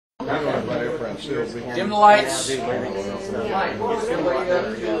Dim the lights.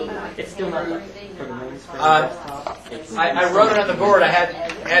 I wrote it on the board. I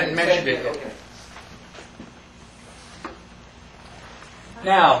hadn't mentioned it yet.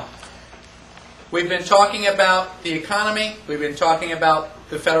 Now, we've been talking about the economy. We've been talking about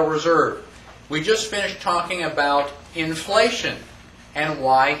the Federal Reserve. We just finished talking about inflation and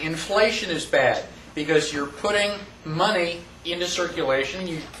why inflation is bad. Because you're putting money into circulation,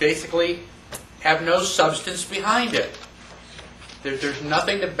 you basically have no substance behind it. There's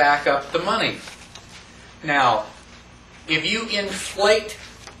nothing to back up the money. Now, if you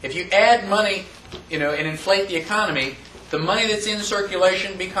add money, and inflate the economy, the money that's in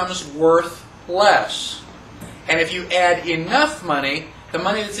circulation becomes worth less. And if you add enough money, the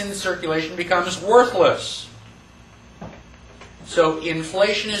money that's in circulation becomes worthless. So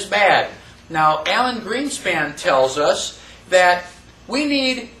inflation is bad. Now, Alan Greenspan tells us that we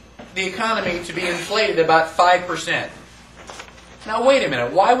need the economy to be inflated about 5%. Now, wait a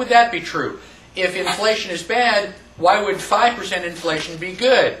minute. Why would that be true? If inflation is bad, why would 5% inflation be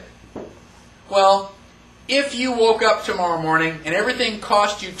good? Well, if you woke up tomorrow morning and everything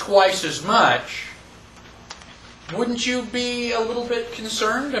cost you twice as much, wouldn't you be a little bit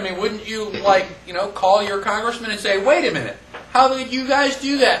concerned? I mean, wouldn't you, call your congressman and say, wait a minute, how did you guys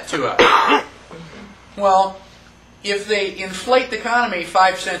do that to us? Well, if they inflate the economy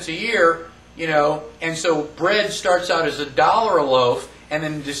 5 cents a year, and so bread starts out as $1 a loaf, and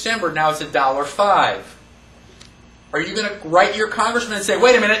then in December now it's $1.05. Are you going to write your congressman and say,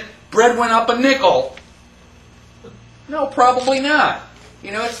 wait a minute, bread went up a nickel? No, probably not.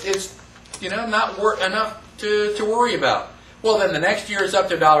 It's not enough to worry about. Well, then the next year it's up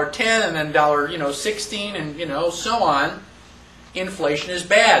to $1.10, and then $1.16, and so on. Inflation is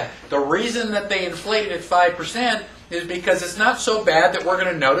bad. The reason that they inflated at 5% is because it's not so bad that we're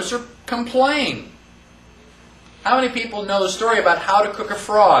going to notice or complain. How many people know the story about how to cook a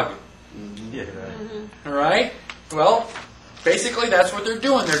frog? Yeah. All right? Well, basically that's what they're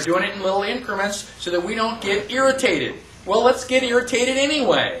doing. They're doing it in little increments so that we don't get irritated. Well, let's get irritated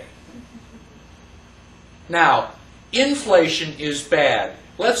anyway. Now, inflation is bad.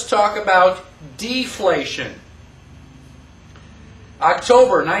 Let's talk about deflation.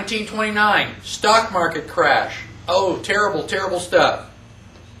 October 1929, stock market crash. Oh, terrible, terrible stuff.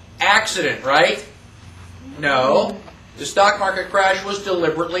 Accident, right? No. The stock market crash was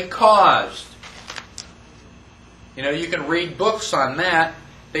deliberately caused. You can read books on that.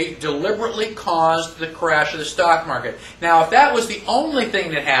 They deliberately caused the crash of the stock market. Now, if that was the only thing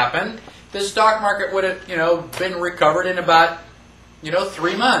that happened, the stock market would have, been recovered in about,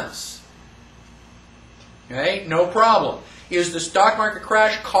 3 months. Okay? No problem. Is the stock market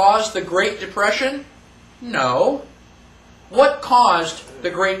crash caused the Great Depression? No. What caused the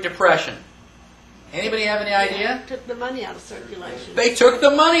Great Depression? Anybody have any idea? Took the money out of circulation. They took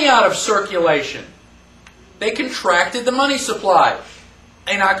the money out of circulation. They contracted the money supply.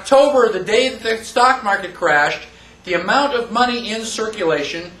 In October, the day that the stock market crashed, the amount of money in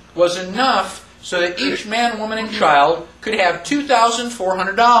circulation was enough so that each man, woman, and child could have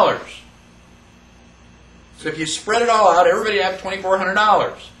 $2,400. So if you spread it all out, everybody would have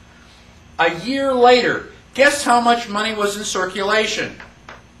 $2,400. A year later, guess how much money was in circulation?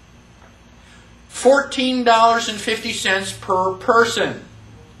 $14.50 per person.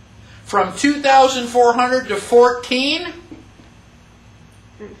 From 2,400 to 14?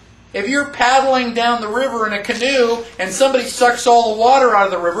 If you're paddling down the river in a canoe and somebody sucks all the water out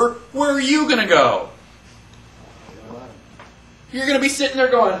of the river, where are you going to go? You're going to be sitting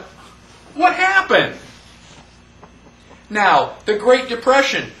there going, what happened? Now, the Great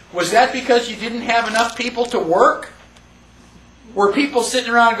Depression, was that because you didn't have enough people to work? Were people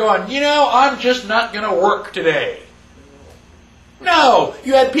sitting around going, I'm just not going to work today? No,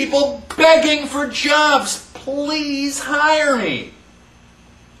 you had people begging for jobs. Please hire me.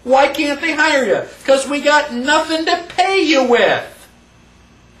 Why can't they hire you? Because we got nothing to pay you with.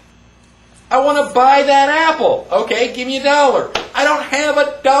 I want to buy that apple. Okay, give me $1. I don't have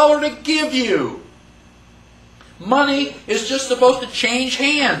 $1 to give you. Money is just supposed to change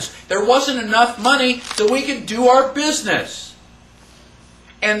hands. There wasn't enough money so we could do our business.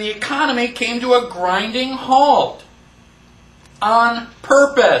 And the economy came to a grinding halt. On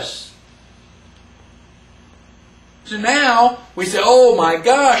purpose. So now we say, oh my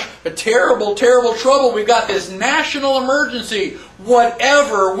gosh, a terrible, terrible trouble. We've got this national emergency.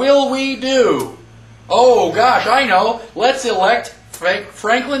 Whatever will we do? Oh gosh, I know. Let's elect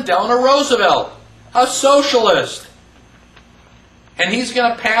Franklin Delano Roosevelt, a socialist. And he's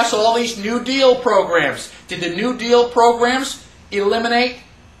going to pass all these New Deal programs. Did the New Deal programs eliminate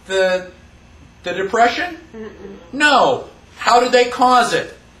the Depression? No. How did they cause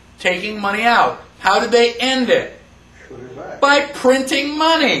it? Taking money out. How did they end it? By printing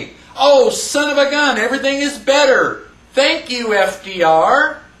money. Oh, son of a gun, everything is better. Thank you,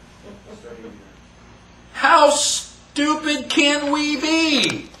 FDR. How stupid can we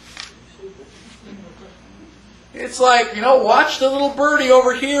be? It's like, watch the little birdie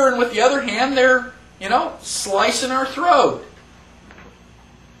over here, and with the other hand, they're, slicing our throat.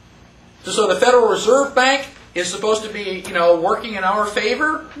 So the Federal Reserve Bank is supposed to be, working in our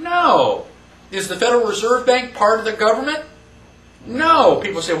favor? No. Is the Federal Reserve Bank part of the government? No.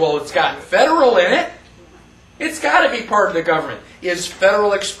 People say, well, it's got federal in it. It's got to be part of the government. Is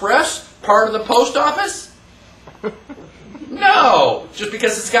Federal Express part of the post office? No. Just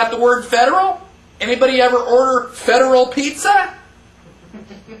because it's got the word federal? Anybody ever order federal pizza?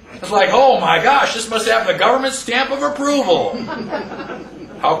 It's like, oh my gosh, this must have the government stamp of approval.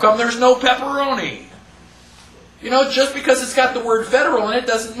 How come there's no pepperoni? Just because it's got the word federal in it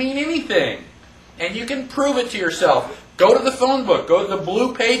doesn't mean anything. And you can prove it to yourself. Go to the phone book. Go to the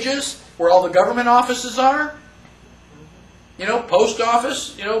blue pages where all the government offices are. Post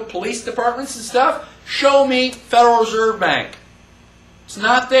office, police departments and stuff. Show me Federal Reserve Bank. It's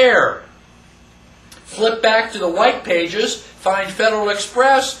not there. Flip back to the white pages, find Federal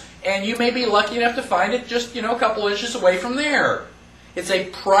Express, and you may be lucky enough to find it just, a couple inches away from there. It's a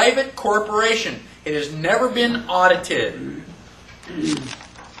private corporation. It has never been audited.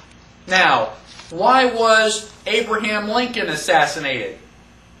 Now, why was Abraham Lincoln assassinated?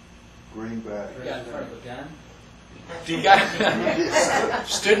 Greenback. He got in front of a gun. The guy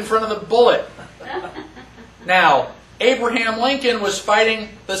stood in front of the bullet. Now, Abraham Lincoln was fighting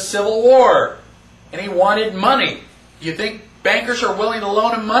the Civil War, and he wanted money. You think bankers are willing to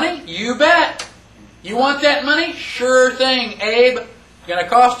loan him money? You bet. You want that money? Sure thing, Abe. It's going to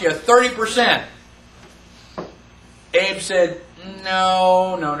cost you 30%. Abe said,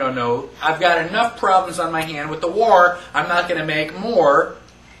 no. I've got enough problems on my hand with the war. I'm not going to make more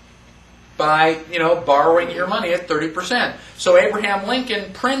by, borrowing your money at 30%. So Abraham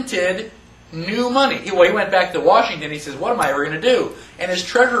Lincoln printed new money. He went back to Washington. He says, what am I ever going to do? And his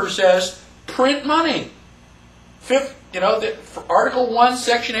treasurer says, print money. Article 1,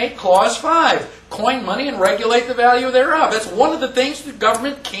 Section 8, Clause 5. Coin money and regulate the value thereof. That's one of the things the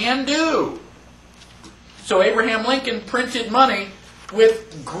government can do. So Abraham Lincoln printed money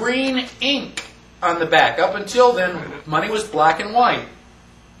with green ink on the back. Up until then, money was black and white.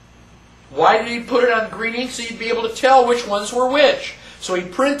 Why did he put it on green ink? So you'd be able to tell which ones were which. So he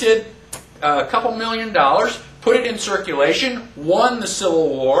printed a couple $1 million, put it in circulation, won the Civil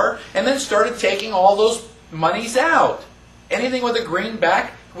War, and then started taking all those monies out. Anything with a green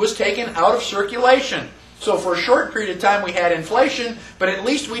back was taken out of circulation. So for a short period of time we had inflation, but at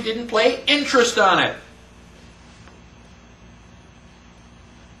least we didn't pay interest on it.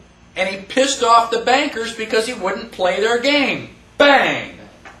 And he pissed off the bankers because he wouldn't play their game. Bang!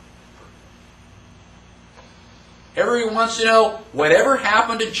 Everyone wants to know, whatever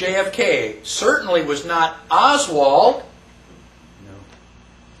happened to JFK certainly was not Oswald. No.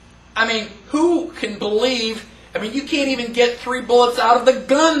 I mean, who can believe... you can't even get 3 bullets out of the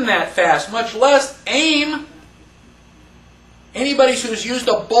gun that fast, much less aim. Anybody who's used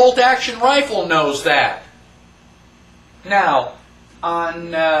a bolt-action rifle knows that. Now,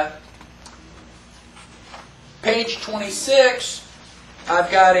 on page 26,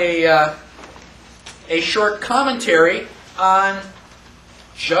 I've got a short commentary on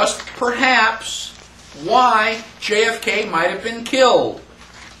just perhaps why JFK might have been killed.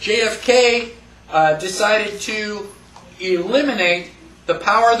 JFK decided to eliminate the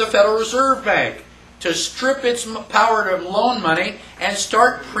power of the Federal Reserve Bank, to strip its power to loan money and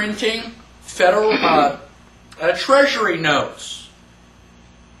start printing federal treasury notes.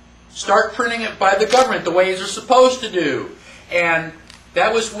 Start printing it by the government the way they're supposed to do. And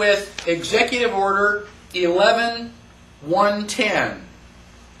that was with Executive Order 11-110.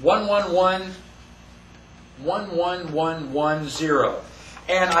 11110.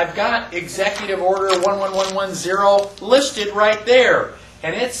 And I've got Executive Order 11110 listed right there.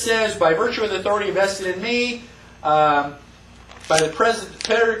 And it says, by virtue of the authority vested in me, by the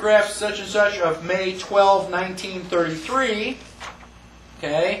paragraph such and such of May 12, 1933,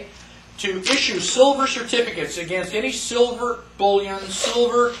 okay, to issue silver certificates against any silver bullion,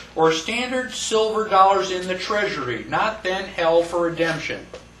 silver, or standard silver dollars in the Treasury, not then held for redemption.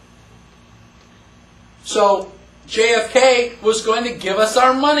 So, JFK was going to give us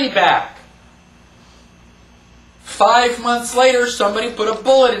our money back. 5 months later, somebody put a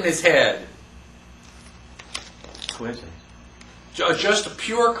bullet in his head. Coincidence. Just a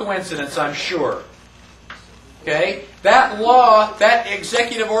pure coincidence, I'm sure. Okay? That law, that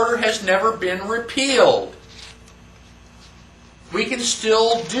executive order has never been repealed. We can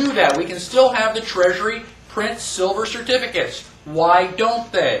still do that. We can still have the Treasury print silver certificates. Why don't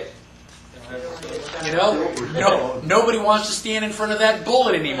they? You know, nobody wants to stand in front of that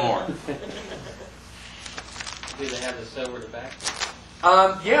bullet anymore. Do they have the silver to back?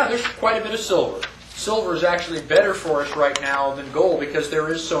 Yeah, there's quite a bit of silver. Silver is actually better for us right now than gold because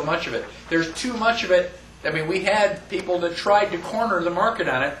there is so much of it. There's too much of it. I mean, we had people that tried to corner the market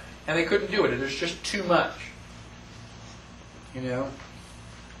on it, and they couldn't do it. There's just too much. You know?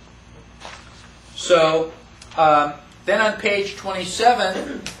 So, then on page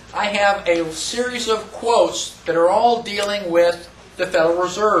 27, I have a series of quotes that are all dealing with the Federal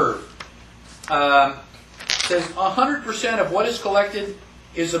Reserve. It says, 100% of what is collected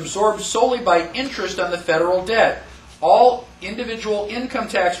is absorbed solely by interest on the federal debt. All individual income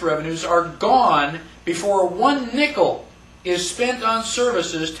tax revenues are gone before 1 nickel is spent on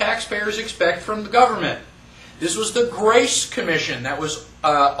services taxpayers expect from the government. This was the Grace Commission that was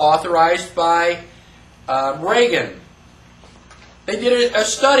authorized by Reagan. They did a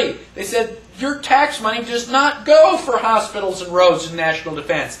study. They said, your tax money does not go for hospitals and roads and national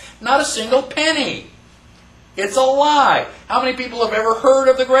defense. Not a single penny. It's a lie. How many people have ever heard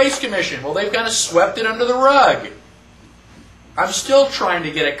of the Grace Commission? Well, they've kind of swept it under the rug. I'm still trying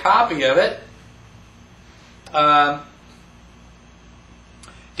to get a copy of it.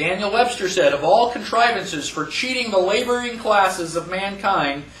 Daniel Webster said, of all contrivances for cheating the laboring classes of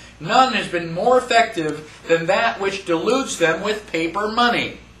mankind, none has been more effective than that which deludes them with paper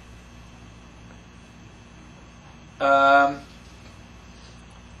money.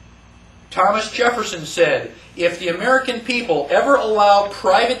 Thomas Jefferson said, if the American people ever allow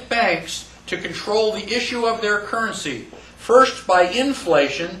private banks to control the issue of their currency, first by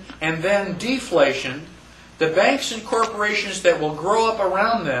inflation and then deflation, the banks and corporations that will grow up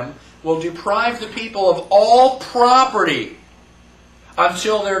around them will deprive the people of all property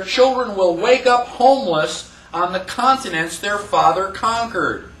until their children will wake up homeless on the continents their father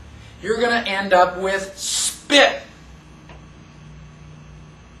conquered. You're going to end up with spit.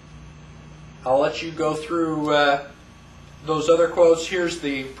 I'll let you go through those other quotes. Here's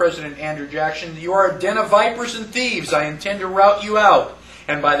the President Andrew Jackson. You are a den of vipers and thieves. I intend to rout you out.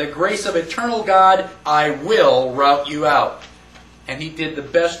 And by the grace of eternal God, I will rout you out. And he did the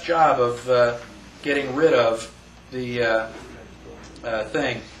best job of getting rid of the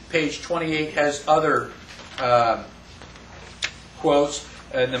thing. Page 28 has other quotes.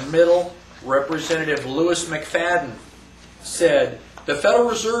 In the middle, Representative Louis McFadden said, the Federal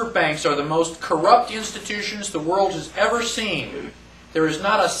Reserve banks are the most corrupt institutions the world has ever seen. There is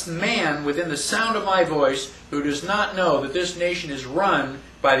not a man within the sound of my voice who does not know that this nation is run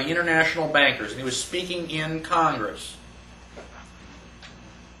by the international bankers. And he was speaking in Congress.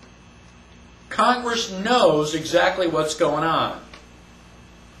 Congress knows exactly what's going on.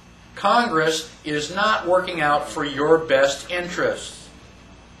 Congress is not working out for your best interests.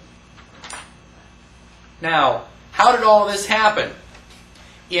 Now, how did all this happen?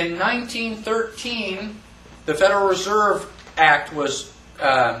 In 1913, the Federal Reserve Act was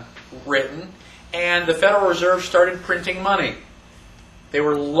written, and the Federal Reserve started printing money. They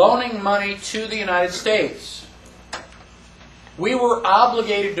were loaning money to the United States. We were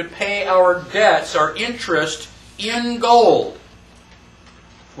obligated to pay our debts, our interest, in gold.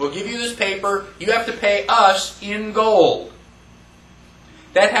 We'll give you this paper. You have to pay us in gold.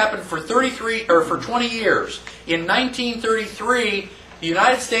 That happened for 20 years. In 1933, the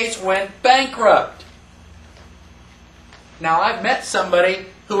United States went bankrupt. Now, I've met somebody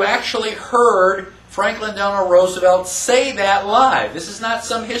who actually heard Franklin Delano Roosevelt say that live. This is not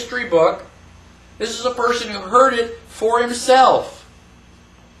some history book. This is a person who heard it for himself.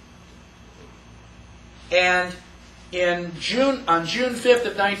 And on June 5th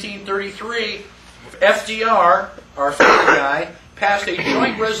of 1933, FDR, our family guy, passed a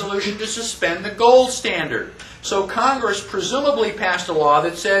joint resolution to suspend the gold standard. So Congress presumably passed a law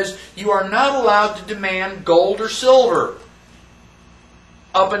that says you are not allowed to demand gold or silver.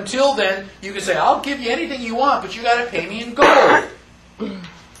 Up until then, you can say, I'll give you anything you want, but you got to pay me in gold.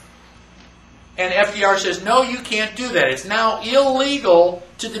 And FDR says, no, you can't do that. It's now illegal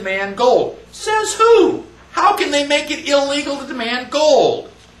to demand gold. Says who? How can they make it illegal to demand gold?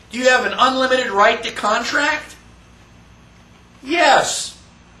 Do you have an unlimited right to contract? Yes.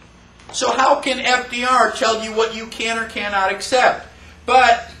 So how can FDR tell you what you can or cannot accept?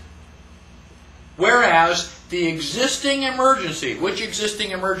 But, whereas the existing emergency, which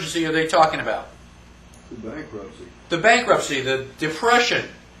existing emergency are they talking about? The bankruptcy. the bankruptcy, the depression.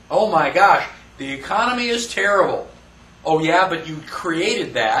 Oh my gosh, the economy is terrible. Oh yeah, but you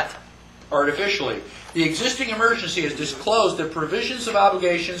created that artificially. The existing emergency has disclosed the provisions of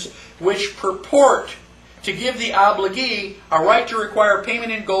obligations which purport to give the obligee a right to require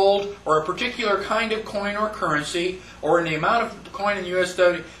payment in gold or a particular kind of coin or currency, or in the amount of coin in US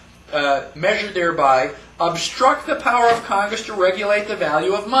dollar measured thereby, obstruct the power of Congress to regulate the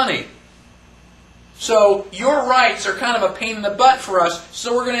value of money. So your rights are kind of a pain in the butt for us,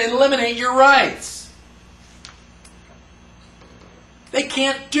 so we're going to eliminate your rights. They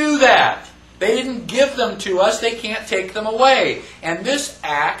can't do that. They didn't give them to us. They can't take them away. And this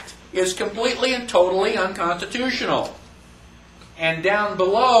act is completely and totally unconstitutional. And down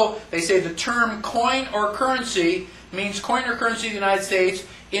below, they say the term coin or currency means coin or currency of the United States,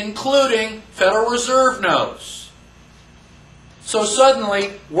 including Federal Reserve notes. So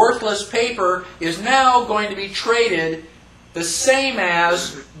suddenly, worthless paper is now going to be traded the same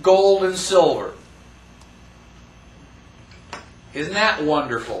as gold and silver. Isn't that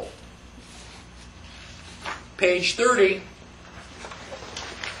wonderful? Page 30.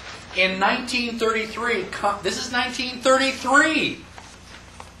 In 1933, this is 1933.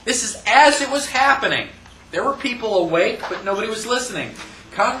 This is as it was happening. There were people awake, but nobody was listening.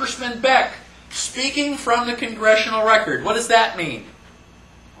 Congressman Beck, speaking from the congressional record. What does that mean?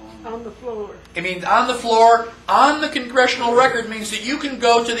 On the floor. It means on the floor. On the congressional record means that you can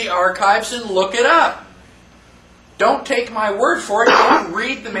go to the archives and look it up. Don't take my word for it. Don't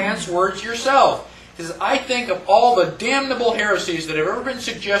read the man's words yourself. Because I think of all the damnable heresies that have ever been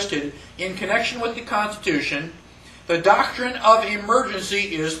suggested in connection with the Constitution, the doctrine of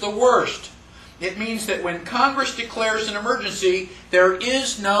emergency is the worst. It means that when Congress declares an emergency, there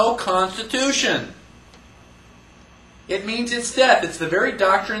is no Constitution. It means it's death. It's the very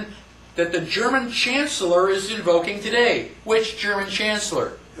doctrine that the German Chancellor is invoking today. Which German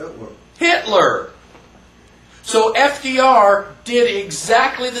Chancellor? Hitler. Hitler. So FDR did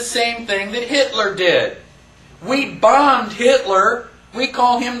exactly the same thing that Hitler did. We bombed Hitler. We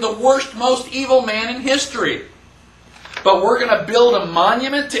call him the worst, most evil man in history. But we're going to build a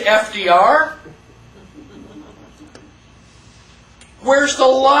monument to FDR? Where's the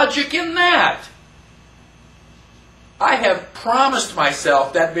logic in that? I have promised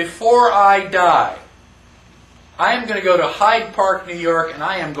myself that before I die, I am going to go to Hyde Park, New York, and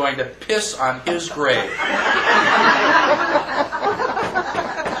I am going to piss on his grave.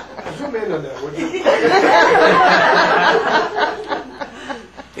 Zoom in on that, would you?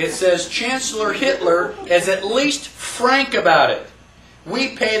 It says Chancellor Hitler is at least frank about it. We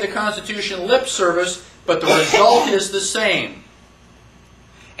pay the Constitution lip service, but the result is the same.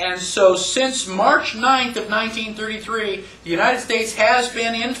 And so since March 9th of 1933, the United States has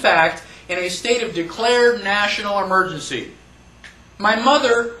been, in fact, in a state of declared national emergency. My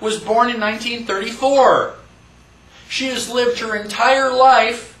mother was born in 1934. She has lived her entire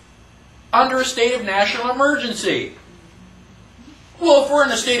life under a state of national emergency. Well, if we're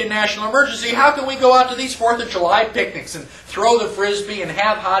in a state of national emergency, how can we go out to these 4th of July picnics and throw the frisbee and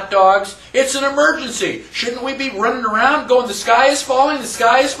have hot dogs? It's an emergency. Shouldn't we be running around going, the sky is falling, the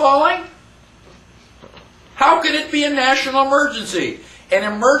sky is falling? How could it be a national emergency? An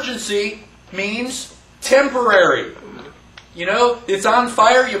emergency means temporary. You know, it's on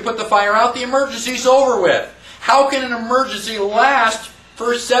fire, you put the fire out, the emergency's over with. How can an emergency last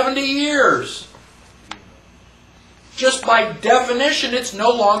for 70 years? Just by definition, it's no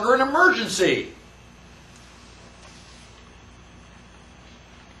longer an emergency.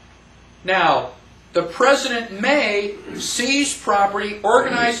 Now, the President may seize property,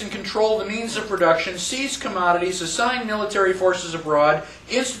 organize and control the means of production, seize commodities, assign military forces abroad,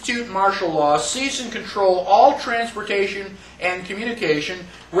 institute martial law, seize and control all transportation and communication,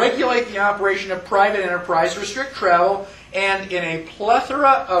 regulate the operation of private enterprise, restrict travel, and in a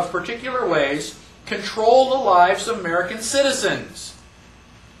plethora of particular ways, control the lives of American citizens.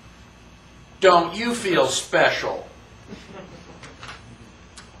 Don't you feel special?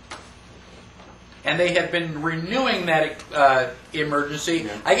 And they have been renewing that emergency.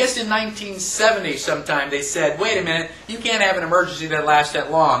 I guess in 1970 sometime they said, wait a minute, you can't have an emergency that lasts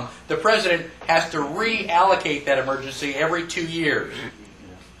that long. The President has to reallocate that emergency every 2 years.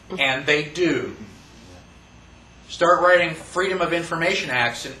 And they do. Start writing Freedom of Information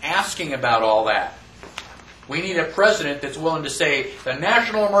Acts and asking about all that. We need a president that's willing to say, the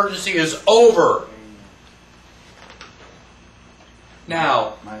national emergency is over.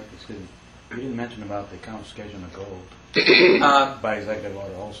 Now, Mike, excuse me. You didn't mention about the confiscation of gold by executive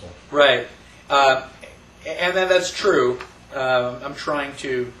order also. Right. And then that's true. I'm trying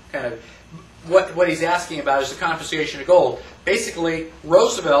to kind of... what he's asking about is the confiscation of gold. Basically,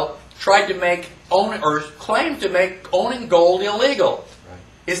 Roosevelt tried to make claimed to make owning gold illegal. Right.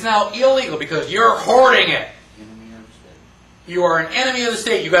 It's now illegal because you're hoarding it. You are an enemy of the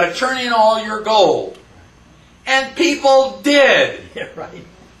state. You've got to turn in all your gold. And people did. Yeah, right.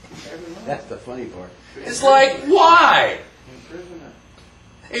 That's the funny part. It's like, why?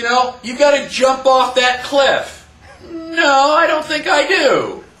 You know, you've got to jump off that cliff. No, I don't think I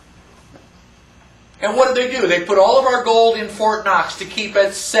do. And what did they do? They put all of our gold in Fort Knox to keep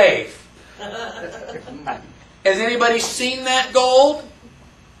it safe. Has anybody seen that gold?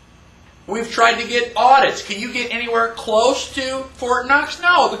 We've tried to get audits. Can you get anywhere close to Fort Knox?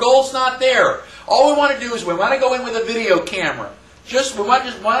 No, the gold's not there. All we want to do is we want to go in with a video camera. We want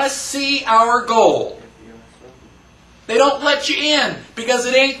to see our gold. They don't let you in because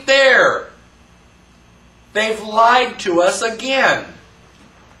it ain't there. They've lied to us again.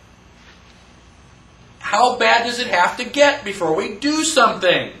 How bad does it have to get before we do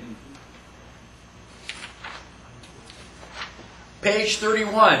something? Page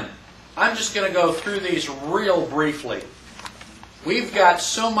 31. I'm just going to go through these real briefly. We've got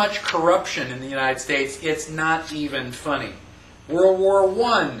so much corruption in the United States, it's not even funny. World War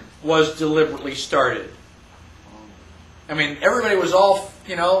I was deliberately started. I mean, everybody was all,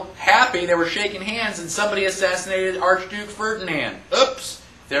 happy. They were shaking hands, and somebody assassinated Archduke Ferdinand. Oops,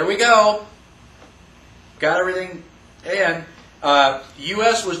 there we go. Got everything in.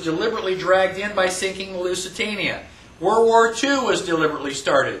 U.S. was deliberately dragged in by sinking the Lusitania. World War II was deliberately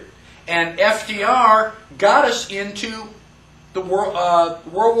started. And FDR got us into the World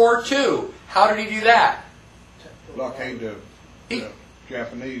War II. How did he do that? Blockade the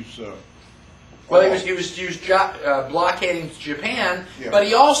Japanese. Well, he was blockading Japan, Yeah. but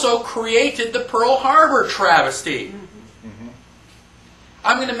he also created the Pearl Harbor travesty. Mm-hmm.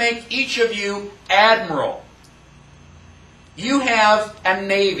 I'm going to make each of you admiral. You have a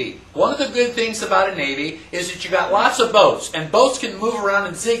navy. One of the good things about a navy is that you got lots of boats, and boats can move around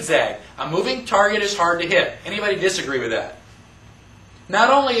and zigzag. A moving target is hard to hit. Anybody disagree with that? Not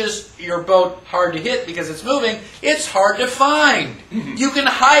only is your boat hard to hit because it's moving, it's hard to find. You can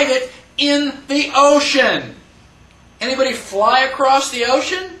hide it in the ocean. Anybody fly across the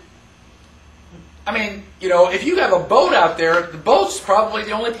ocean? I mean, if you have a boat out there, the boat's probably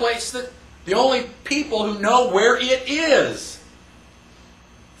the only people who know where it is.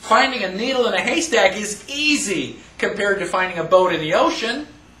 Finding a needle in a haystack is easy compared to finding a boat in the ocean.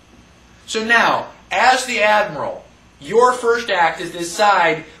 So now, as the admiral, your first act is to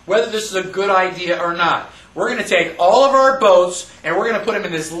decide whether this is a good idea or not. We're going to take all of our boats and we're going to put them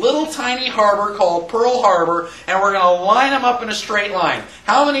in this little tiny harbor called Pearl Harbor, and we're going to line them up in a straight line.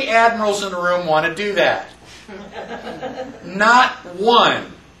 How many admirals in the room want to do that? Not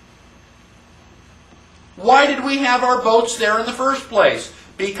one. Why did we have our boats there in the first place?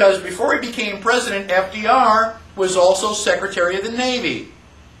 Because before he became president, FDR was also Secretary of the Navy.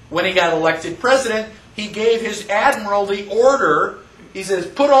 When he got elected president, he gave his admiral the order. He says,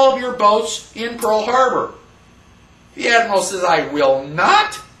 put all of your boats in Pearl Harbor. The admiral says, I will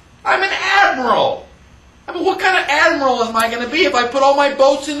not. I'm an admiral. I mean, what kind of admiral am I going to be if I put all my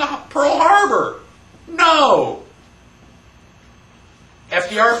boats in Pearl Harbor? No.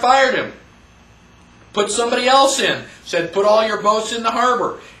 FDR fired him. Put somebody else in. Said, put all your boats in the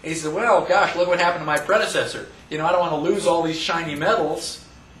harbor. And he said, well, gosh, look what happened to my predecessor. I don't want to lose all these shiny medals.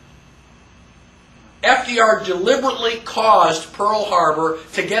 FDR deliberately caused Pearl Harbor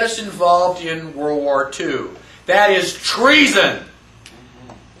to get us involved in World War II. That is treason.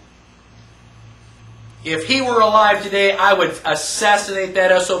 If he were alive today, I would assassinate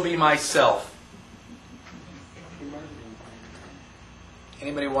that SOB myself.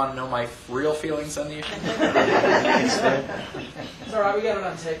 Anybody want to know my real feelings on the issue? It's all right, we got it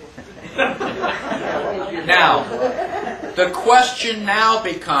on tape. Now, the question now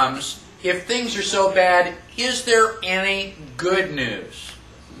becomes, if things are so bad, is there any good news?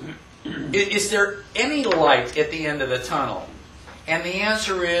 Is there any light at the end of the tunnel? And the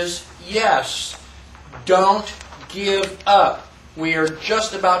answer is yes. Don't give up. We are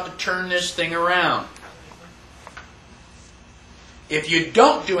just about to turn this thing around. If you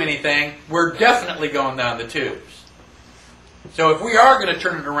don't do anything, we're definitely going down the tubes. So if we are going to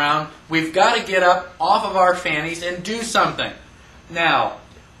turn it around, we've got to get up off of our fannies and do something. Now,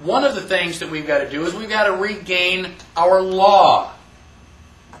 one of the things that we've got to do is we've got to regain our law.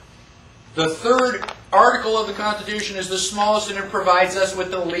 The third article of the Constitution is the smallest, and it provides us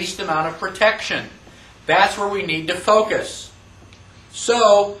with the least amount of protection. That's where we need to focus.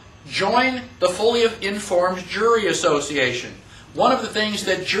 So, join the Fully Informed Jury Association. one of the things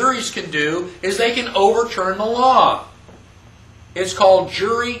that juries can do is they can overturn the law. It's called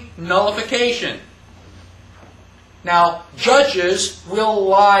jury nullification. Now, judges will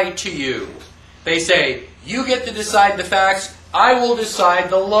lie to you. They say, you get to decide the facts, I will decide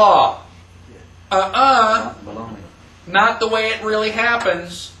the law. Baloney. Not the way it really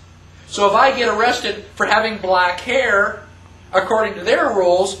happens. So if I get arrested for having black hair, according to their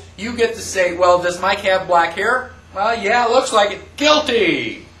rules, you get to say, well, does Mike have black hair? Well, yeah, looks like it.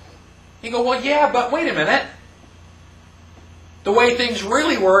 Guilty! You go, well, yeah, but wait a minute. The way things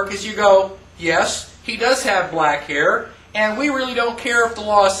really work is you go, yes, he does have black hair, and we really don't care if the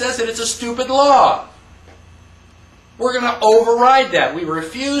law says it. It's a stupid law. We're going to override that. We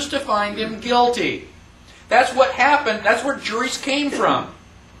refuse to find him guilty. That's what happened. That's where juries came from.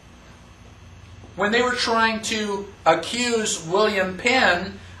 When they were trying to accuse William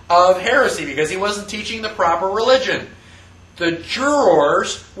Penn of heresy because he wasn't teaching the proper religion, the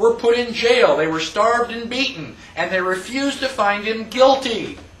jurors were put in jail. They were starved and beaten, and they refused to find him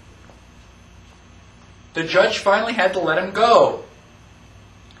guilty. The judge finally had to let him go.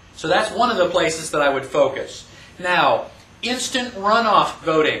 So that's one of the places that I would focus. Now, instant runoff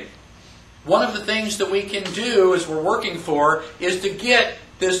voting. One of the things that we can do, as we're working for, is to get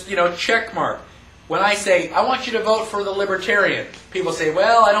this, check mark. When I say, I want you to vote for the Libertarian, people say,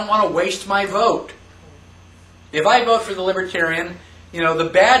 well, I don't want to waste my vote. If I vote for the Libertarian,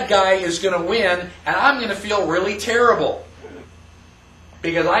 the bad guy is going to win, and I'm going to feel really terrible.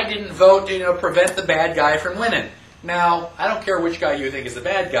 Because I didn't vote to prevent the bad guy from winning. Now, I don't care which guy you think is the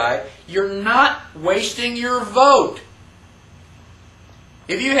bad guy. You're not wasting your vote.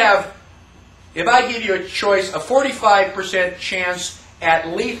 If I give you a choice, a 45% chance at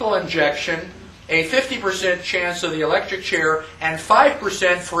lethal injection, a 50% chance of the electric chair, and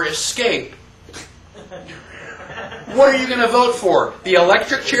 5% for escape, what are you going to vote for? The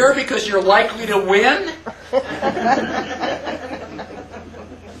electric chair because you're likely to win?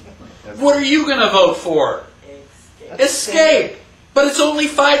 What are you going to vote for? Escape. But it's only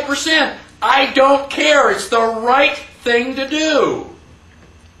 5%. I don't care. It's the right thing to do.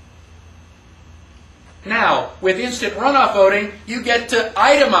 Now, with instant runoff voting, you get to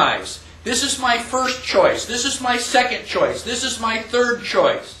itemize. This is my first choice. This is my second choice. This is my third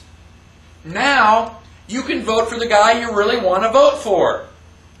choice. Now, you can vote for the guy you really want to vote for.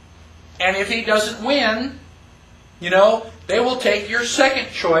 And if he doesn't win, they will take your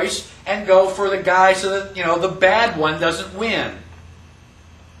second choice and go for the guy so that, the bad one doesn't win.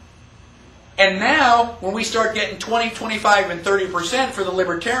 And now, when we start getting 20, 25, and 30% for the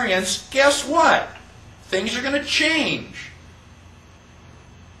Libertarians, guess what? Things are going to change.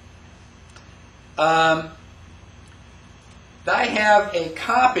 I have a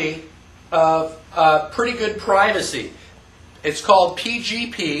copy of Pretty Good Privacy. It's called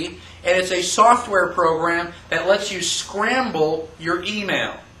PGP, and it's a software program that lets you scramble your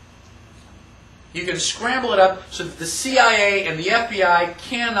email. You can scramble it up so that the CIA and the FBI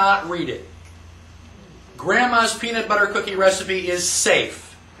cannot read it. Grandma's peanut butter cookie recipe is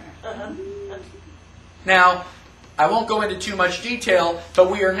safe. Now, I won't go into too much detail, but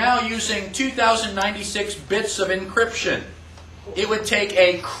we are now using 2096 bits of encryption. It would take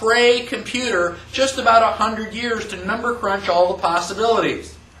a Cray computer just about 100 years to number crunch all the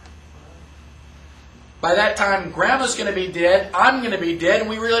possibilities. By that time, Grandma's going to be dead, I'm going to be dead, and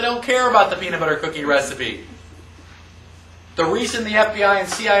we really don't care about the peanut butter cookie recipe. The reason the FBI and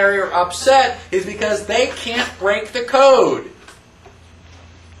CIA are upset is because they can't break the code.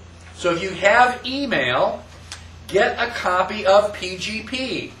 So if you have email, get a copy of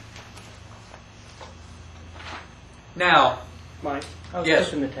PGP. Now, Mike, I was yes.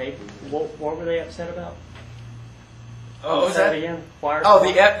 flipping the tape. What were they upset about? Oh, was Say that? it again? Wire Oh,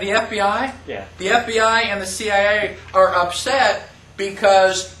 the FBI? Yeah. The FBI and the CIA are upset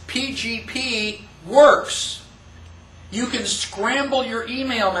because PGP works. You can scramble your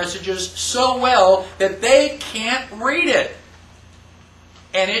email messages so well that they can't read it.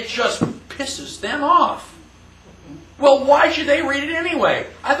 And it just pisses them off. Well, why should they read it anyway?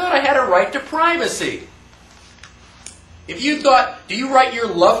 I thought I had a right to privacy. If you thought, do you write your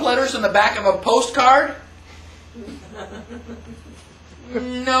love letters on the back of a postcard?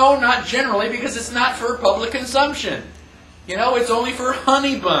 No, not generally, because it's not for public consumption. It's only for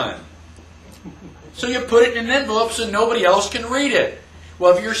honey bun. So you put it in an envelope so nobody else can read it.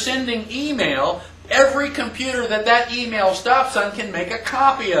 Well, if you're sending email, every computer that email stops on can make a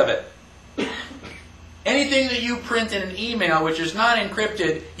copy of it. Anything that you print in an email which is not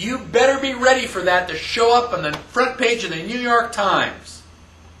encrypted, you better be ready for that to show up on the front page of the New York Times.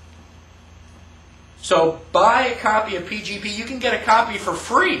 So buy a copy of PGP. You can get a copy for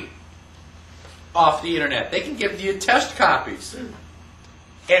free off the internet. They can give you test copies.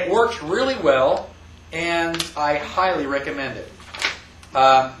 It works really well, and I highly recommend it.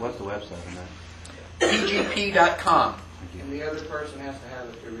 What's the website on that? PGP.com. And the other person has to have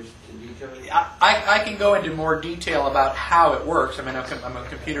it to detail it? I can go into more detail about how it works. I mean, I'm a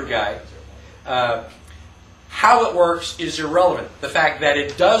computer guy. How it works is irrelevant. The fact that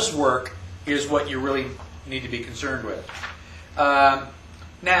it does work is what you really need to be concerned with.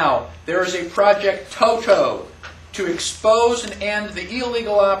 Now, there is a Project Toto to expose and end the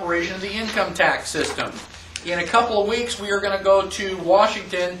illegal operation of the income tax system. In a couple of weeks, we are going to go to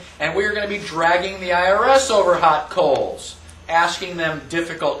Washington, and we are going to be dragging the IRS over hot coals, asking them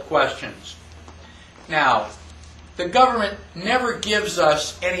difficult questions. Now, the government never gives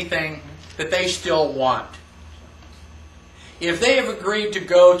us anything that they still want. If they have agreed to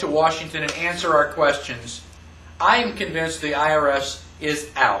go to Washington and answer our questions, I am convinced the IRS is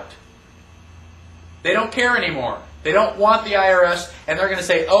out. They don't care anymore. They don't want the IRS, and they're going to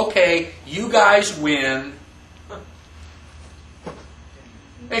say, okay, you guys win.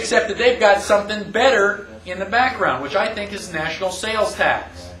 Except that they've got something better in the background, which I think is national sales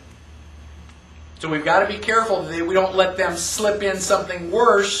tax. So we've got to be careful that we don't let them slip in something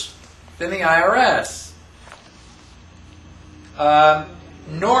worse than the IRS.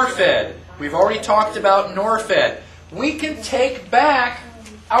 Norfed. We've already talked about Norfed. We can take back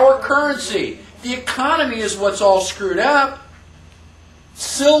our currency. The economy is what's all screwed up.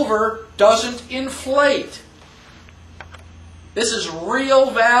 Silver doesn't inflate. This is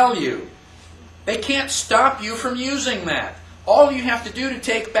real value. They can't stop you from using that. All you have to do to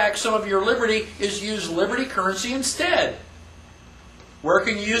take back some of your liberty is use Liberty currency instead. Where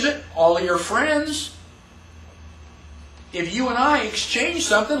can you use it? All of your friends. If you and I exchange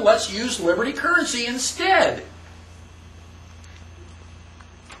something, let's use Liberty currency instead.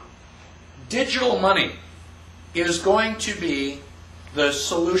 Digital money is going to be the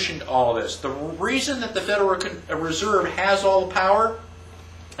solution to all this. The reason that the Federal Reserve has all the power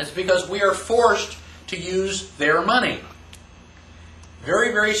is because we are forced to use their money.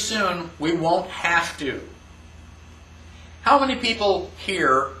 Very, very soon, we won't have to. How many people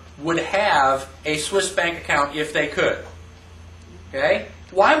here would have a Swiss bank account if they could? Okay?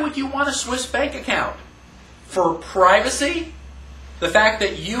 Why would you want a Swiss bank account? For privacy? The fact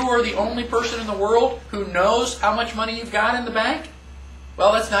that you are the only person in the world who knows how much money you've got in the bank?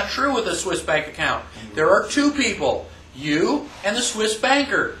 Well, that's not true with a Swiss bank account. There are two people, you and the Swiss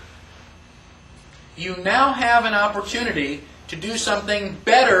banker. You now have an opportunity to do something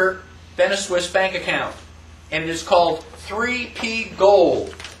better than a Swiss bank account. And it is called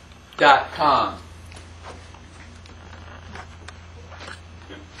 3pgold.com.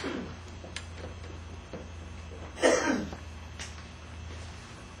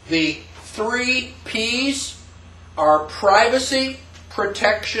 The 3 P's are privacy,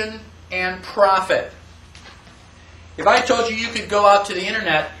 protection, and profit. If I told you you could go out to the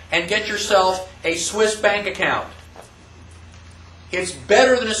internet and get yourself a Swiss bank account, it's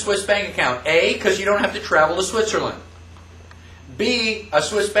better than a Swiss bank account. A, because you don't have to travel to Switzerland. B, a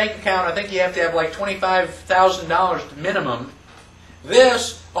Swiss bank account, I think you have to have like $25,000 minimum.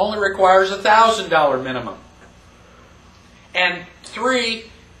 This only requires $1,000 minimum. And 3,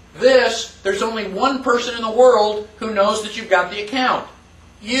 there's only one person in the world who knows that you've got the account.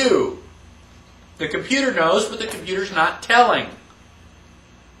 You. The computer knows, but the computer's not telling.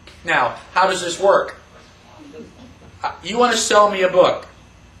 Now, how does this work? You want to sell me a book.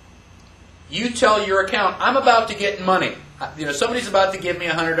 You tell your account, I'm about to get money. Somebody's about to give me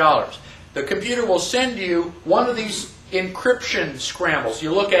 $100. The computer will send you one of these encryption scrambles.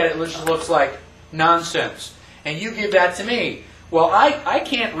 You look at it, it just looks like nonsense. And you give that to me. Well, I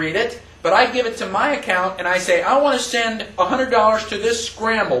can't read it, but I give it to my account and I say, I want to send $100 to this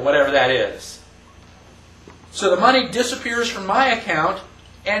scramble, whatever that is. So the money disappears from my account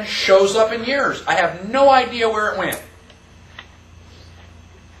and shows up in yours. I have no idea where it went.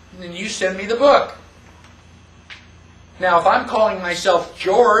 And then you send me the book. Now, if I'm calling myself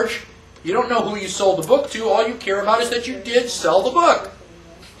George, you don't know who you sold the book to. All you care about is that you did sell the book.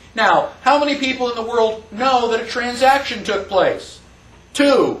 Now, how many people in the world know that a transaction took place?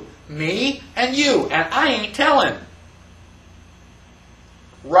 2. Me and you. And I ain't telling.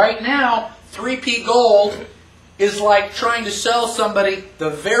 Right now, 3P Gold is like trying to sell somebody the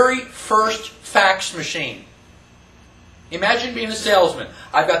very first fax machine. Imagine being a salesman.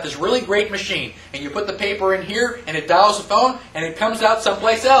 I've got this really great machine, and you put the paper in here, and it dials the phone, and it comes out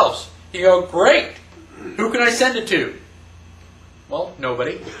someplace else. You go, great. Who can I send it to? Well,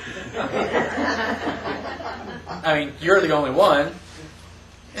 nobody. I mean, you're the only one.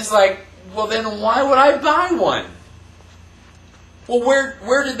 It's like, well, then why would I buy one? Well,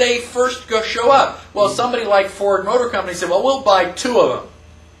 where did they first show up? Well, somebody like Ford Motor Company said, well, we'll buy 2 of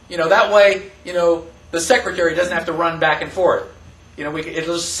them. That way, the secretary doesn't have to run back and forth. It'll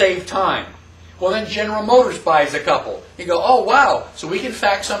just save time. Well, then General Motors buys a couple. You go, oh, wow, so we can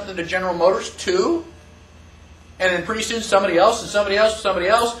fax something to General Motors too? And then pretty soon somebody else and somebody else and somebody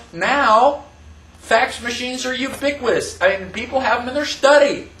else. Now, fax machines are ubiquitous. I mean, people have them in their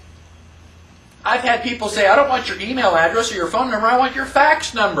study. I've had people say, I don't want your email address or your phone number, I want your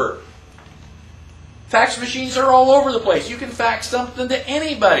fax number. Fax machines are all over the place. You can fax something to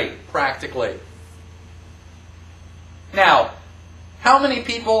anybody, practically. Now, how many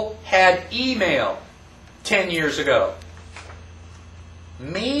people had email 10 years ago?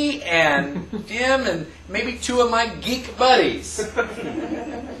 Me and Jim and maybe 2 of my geek buddies.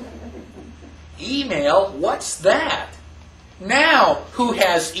 Email? What's that? Now, who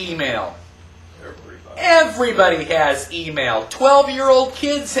has email? Everybody has email. 12-year-old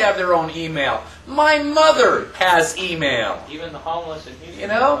kids have their own email. My mother has email. Even the homeless in Houston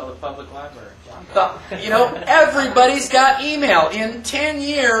know? the public library. Everybody's got email. In 10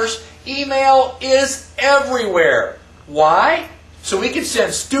 years, email is everywhere. Why? So we can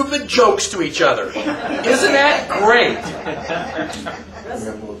send stupid jokes to each other. Isn't that great?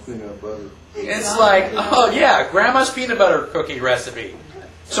 It's like, oh yeah, Grandma's peanut butter cookie recipe.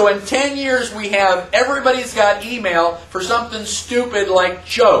 So in 10 years, we have, everybody's got email for something stupid like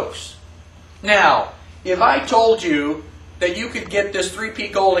jokes. Now, if I told you that you could get this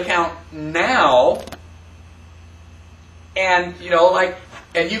 3P Gold account now, and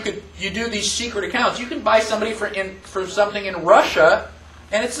and you do these secret accounts. You can buy somebody for something in Russia,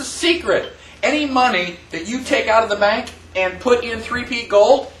 and it's a secret. Any money that you take out of the bank and put in 3P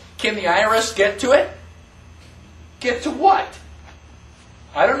Gold, can the IRS get to it? Get to what?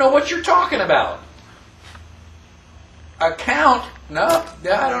 I don't know what you're talking about. Account? No,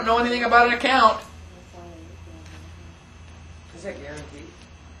 I don't know anything about an account. Is that guaranteed?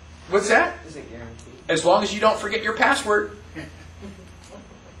 What's that? Is it guaranteed? As long as you don't forget your password.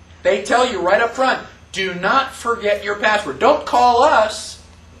 They tell you right up front, do not forget your password. Don't call us,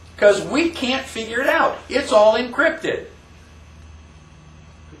 because we can't figure it out. It's all encrypted.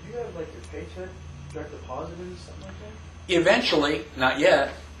 Could you have like your paycheck direct deposited or something like that? Eventually, not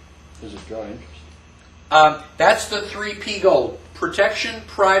yet. Does it draw interest? That's the 3P Gold. Protection,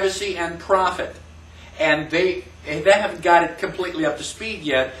 privacy, and profit. And they haven't got it completely up to speed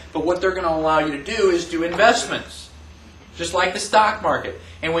yet, but what they're going to allow you to do is do investments. Just like the stock market.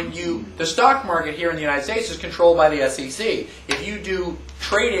 And the stock market here in the United States is controlled by the SEC. If you do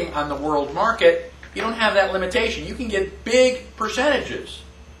trading on the world market, you don't have that limitation. You can get big percentages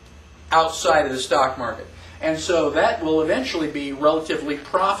outside of the stock market. And so that will eventually be relatively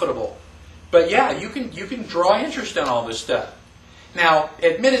profitable. But yeah, you can draw interest on all this stuff. Now,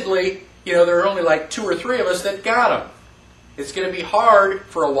 admittedly, there are only like 2 or 3 of us that got them. It's going to be hard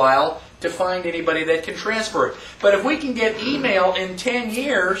for a while to find anybody that can transfer it. But if we can get email in 10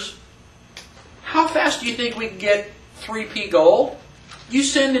 years, how fast do you think we can get 3P Gold? You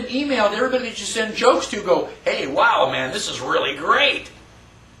send an email to everybody that you send jokes to, go, hey, wow, man, this is really great.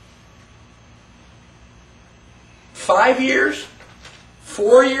 5 years?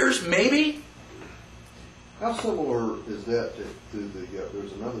 4 years, maybe? How similar is that to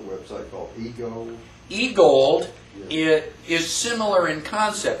there's another website called eGold? eGold is similar in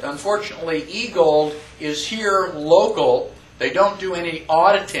concept. Unfortunately, eGold is here local. They don't do any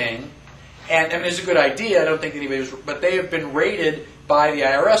auditing. And I mean, it's a good idea. I don't think anybody's, but they have been raided by the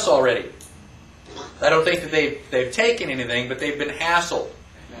IRS already. I don't think that they've taken anything, but they've been hassled.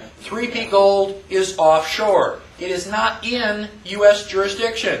 3P Gold is offshore. It is not in U.S.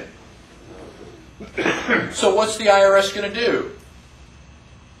 jurisdiction. So what's the IRS going to do?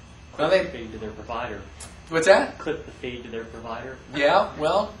 Well, they Feed to their provider. What's that? Clip the feed to their provider. Yeah,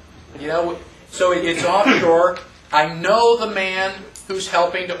 well, so it's offshore. I know the man who's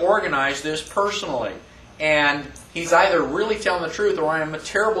helping to organize this personally. And he's either really telling the truth or I am a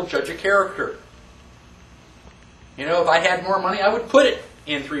terrible judge of character. If I had more money, I would put it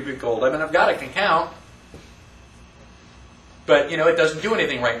in 3P Gold. I mean, I've got an account. But, it doesn't do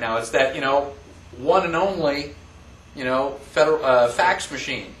anything right now. It's that, one and only, federal fax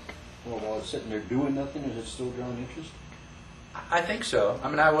machine. Well, while it's sitting there doing nothing, is it still drawing interest? I think so. I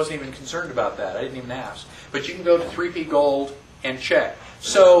mean, I wasn't even concerned about that. I didn't even ask. But you can go to 3P Gold and check.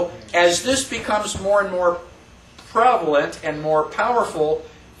 So as this becomes more and more prevalent and more powerful,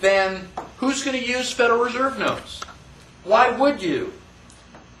 then who's going to use Federal Reserve notes? Why would you?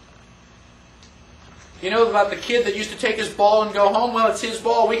 You know about the kid that used to take his ball and go home? Well, it's his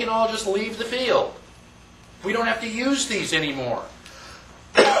ball. We can all just leave the field. We don't have to use these anymore.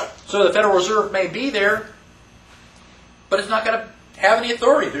 So the Federal Reserve may be there, but it's not going to have any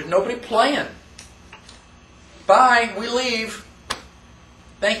authority. There's nobody playing. Bye. We leave.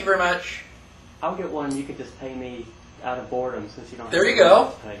 Thank you very much. I'll get one. You could just pay me out of boredom since you don't. There have you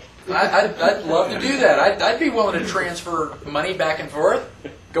go. to pay. I'd love to do that. I'd be willing to transfer money back and forth.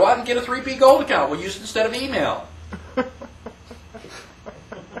 Go out and get a 3P Gold account. We'll use it instead of email.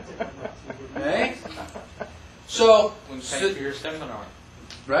 Okay? So, When paying for your seminar.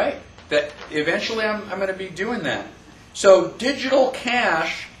 right? That eventually I'm going to be doing that. So digital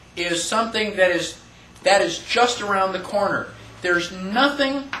cash is something that is just around the corner. There's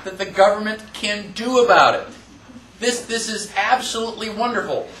nothing that the government can do about it. This is absolutely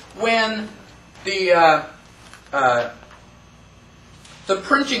wonderful. When the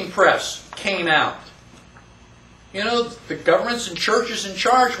printing press came out, you know, the governments and churches in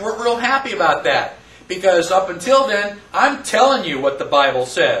charge weren't real happy about that. Because up until then, I'm telling you what the Bible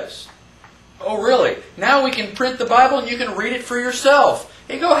says. Oh, really? Now we can print the Bible and you can read it for yourself.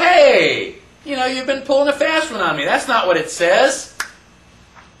 You go, hey, you know, you've been pulling a fast one on me. That's not what it says.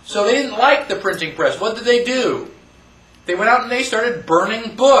 So they didn't like the printing press. What did they do? They went out and they started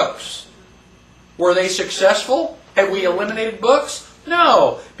burning books. Were they successful? Had we eliminated books?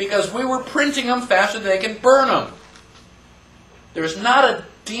 No, because we were printing them faster than they can burn them. There's not a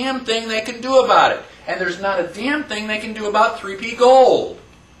damn thing they can do about it. And there's not a damn thing they can do about 3P Gold.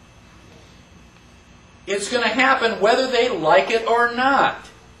 It's going to happen whether they like it or not.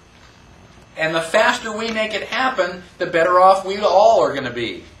 And the faster we make it happen, the better off we all are going to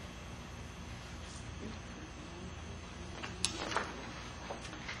be.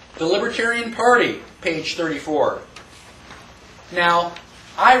 The Libertarian Party, page 34. Now,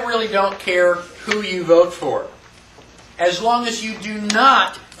 I really don't care who you vote for, as long as you do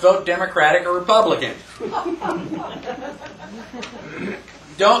not vote Democratic or Republican.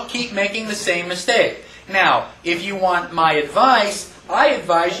 Don't keep making the same mistake. Now, if you want my advice, I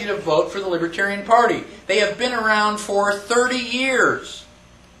advise you to vote for the Libertarian Party. They have been around for 30 years.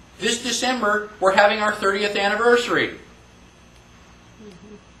 This December, we're having our 30th anniversary.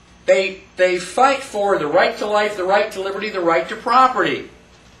 They fight for the right to life, the right to liberty, the right to property.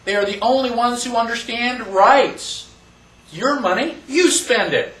 They are the only ones who understand rights. Your money, you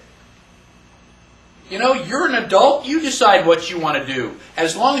spend it. You know, you're an adult, you decide what you want to do.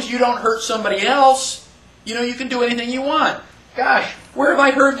 As long as you don't hurt somebody else, you know, you can do anything you want. Gosh, where have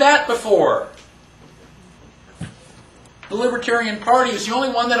I heard that before? The Libertarian Party is the only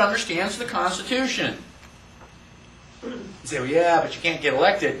one that understands the Constitution. You say, well, yeah, but you can't get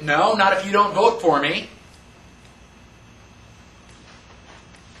elected. No, not if you don't vote for me.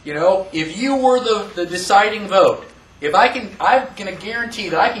 You know, if you were the deciding vote, I'm going to guarantee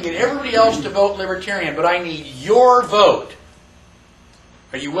that I can get everybody else to vote Libertarian, but I need your vote.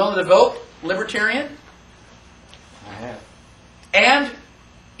 Are you willing to vote Libertarian? I have. And,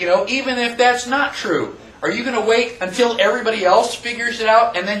 you know, even if that's not true, are you going to wait until everybody else figures it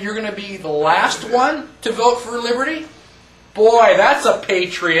out and then you're going to be the last one to vote for liberty? Boy, that's a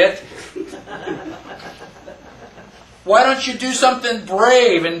patriot. Why don't you do something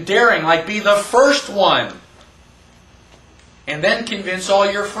brave and daring, like be the first one? And then convince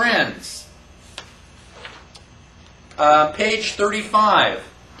all your friends. Page 35.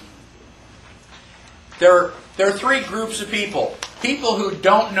 There are three groups of people. People who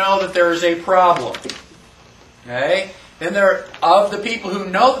don't know that there is a problem. Okay? Then of the people who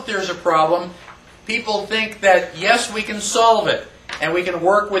know that there's a problem, people think that, yes, we can solve it, and we can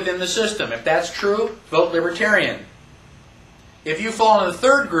work within the system. If that's true, vote Libertarian. If you fall in the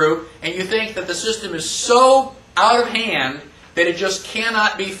third group, and you think that the system is so out of hand that it just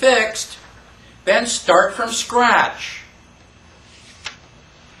cannot be fixed, then start from scratch.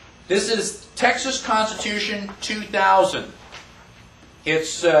 This is Texas Constitution 2000.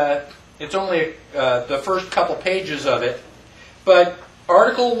 It's only the first couple pages of it, but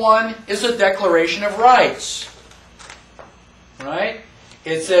Article 1 is a Declaration of Rights. Right?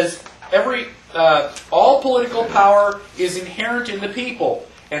 It says all political power is inherent in the people,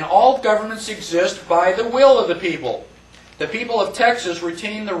 and all governments exist by the will of the people. The people of Texas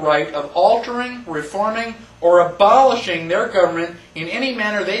retain the right of altering, reforming, or abolishing their government in any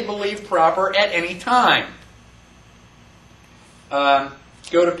manner they believe proper at any time.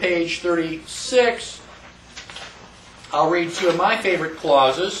 Go to page 36. I'll read two of my favorite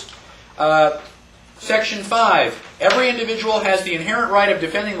clauses. Section 5, every individual has the inherent right of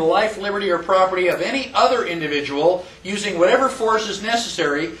defending the life, liberty, or property of any other individual using whatever force is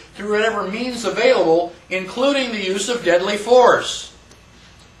necessary through whatever means available, including the use of deadly force.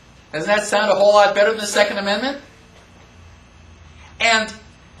 Doesn't that sound a whole lot better than the Second Amendment? And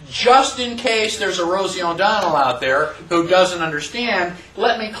just in case there's a Rosie O'Donnell out there who doesn't understand,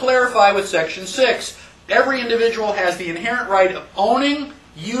 let me clarify with Section 6. Every individual has the inherent right of owning,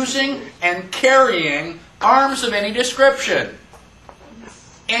 using, and carrying arms of any description.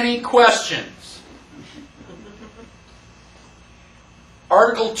 Any questions?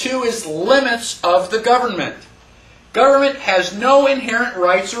 Article 2 is limits of the government. Government has no inherent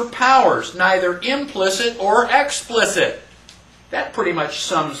rights or powers, neither implicit or explicit. That pretty much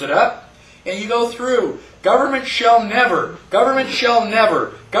sums it up. And you go through, government shall never, government shall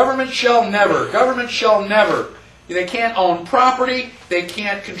never, government shall never, government shall never. They can't own property. They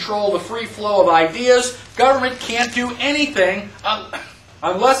can't control the free flow of ideas. Government can't do anything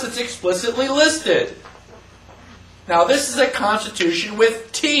unless it's explicitly listed. Now, this is a constitution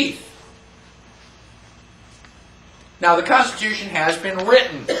with teeth. Now, the Constitution has been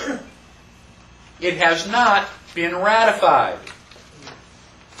written. It has not been ratified.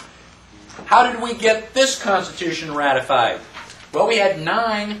 How did we get this Constitution ratified? Well, we had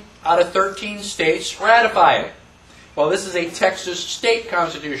 9 out of 13 states ratify it. Well, this is a Texas state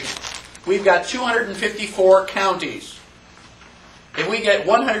constitution. We've got 254 counties. If we get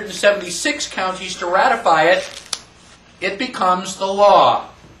 176 counties to ratify it, it becomes the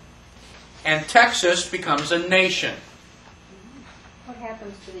law. And Texas becomes a nation. What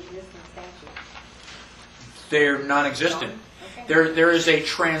happens to the existing statutes? They're non-existent. Okay. There is a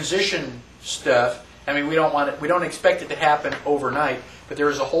transition stuff. I mean, we don't expect it to happen overnight, but there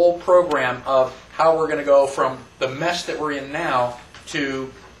is a whole program of how we're going to go from the mess that we're in now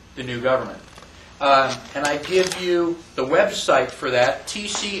to the new government. And I give you the website for that,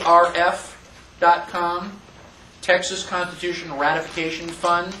 tcrf.com, Texas Constitution Ratification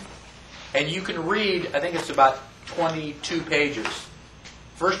Fund. And you can read, I think it's about 22 pages.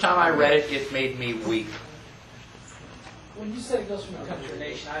 First time I read it, it made me weep. When you say it goes from a country to a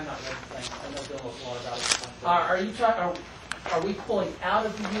nation, I'm not ready to think. I know Bill knows a lot about it. Are you talking? Are we pulling out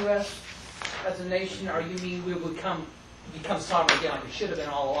of the U.S. as a nation, or you mean we would become sovereign again, like we should have been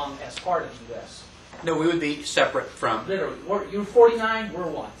all along as part of the U.S.? No, we would be separate from. Literally, you're 49. We're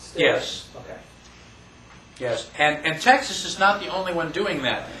one. Still. Yes. Okay. Yes, and Texas is not the only one doing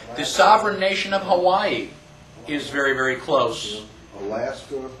that. The sovereign nation of Hawaii is very, very close.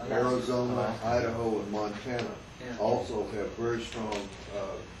 Alaska, Arizona, Idaho, and Montana also have very strong.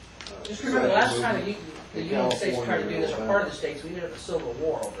 Just remember, the last time the United States tried to do this, or part of the states, we ended up a civil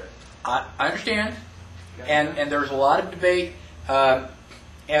war over it. I understand, and there's a lot of debate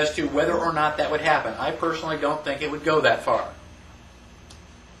as to whether or not that would happen. I personally don't think it would go that far.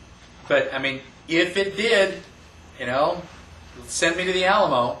 But, I mean, if it did, send me to the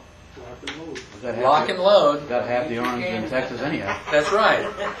Alamo. Lock and load. Got half the arms in Texas anyhow. That's right.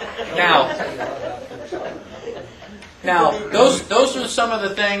 Now, those are some of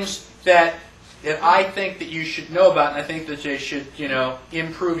the things that I think that you should know about, and I think that they should,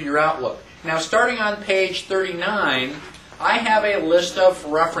 improve your outlook. Now, starting on page 39, I have a list of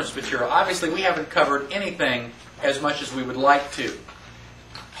reference material. Obviously, we haven't covered anything as much as we would like to.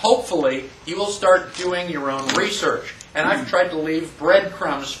 Hopefully, you will start doing your own research. And I've tried to leave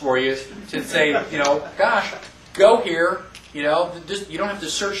breadcrumbs for you to say, gosh, go here. You don't have to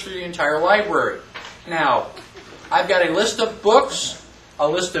search through the entire library. Now, I've got a list of books, a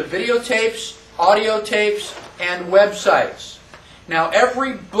list of videotapes, audio tapes, and websites. Now,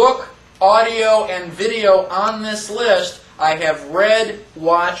 every book, audio, and video on this list I have read,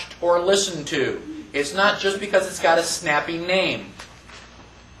 watched, or listened to. It's not just because it's got a snappy name.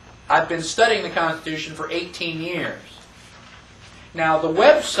 I've been studying the Constitution for 18 years. Now, the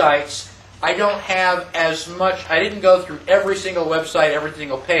websites, I don't have as much. I didn't go through every single website, every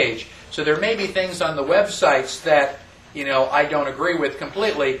single page. So there may be things on the websites that, I don't agree with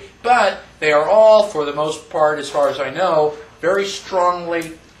completely. But they are all, for the most part, as far as I know, very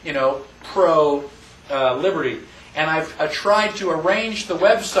strongly, pro-liberty. And I've tried to arrange the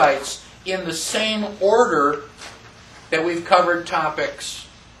websites in the same order that we've covered topics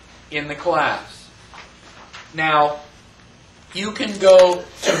in the class. Now, you can go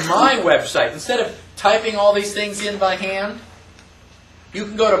to my website. Instead of typing all these things in by hand, you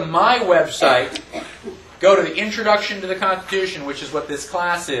can go to my website, go to the Introduction to the Constitution, which is what this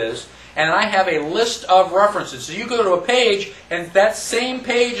class is, and I have a list of references. So you go to a page, and that same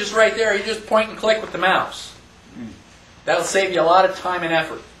page is right there. You just point and click with the mouse. That'll save you a lot of time and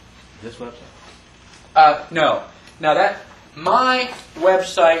effort. This website? No. Now my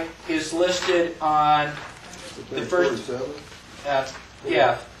website is listed on the first. 47?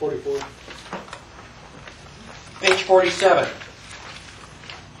 Yeah. Page 47.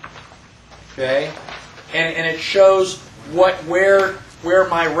 Okay, and it shows where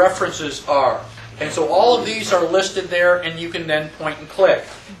my references are, and so all of these are listed there, and you can then point and click.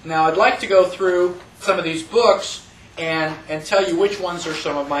 Now, I'd like to go through some of these books and tell you which ones are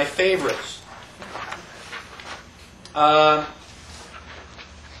some of my favorites.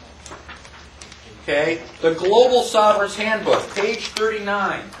 Okay, the Global Sovereign's Handbook, page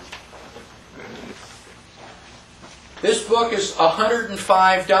 39. This book is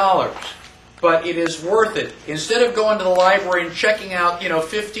 $105, but it is worth it. Instead of going to the library and checking out,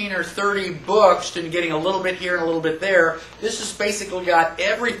 15 or 30 books and getting a little bit here and a little bit there, this has basically got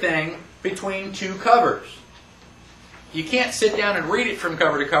everything between two covers. You can't sit down and read it from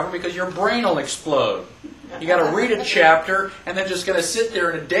cover to cover because your brain will explode. You got to read a chapter and then just going to sit there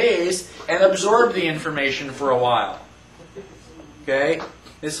in a daze and absorb the information for a while. Okay?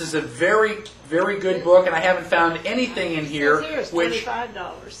 This is a very, very good book, and I haven't found anything in here which...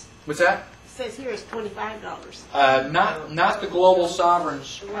 $25. What's that? It says here it's $25. Not the Global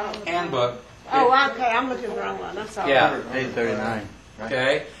Sovereign's Handbook. Oh, okay. I'm looking at the wrong one. I'm sorry. Yeah. Page 39. Right?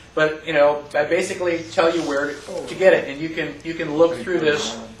 Okay, but I basically tell you where to get it, and you can look through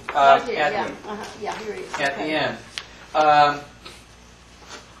this Right here, at here it is. the Okay. end.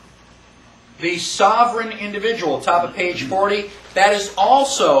 The Sovereign Individual, top of page 40, that is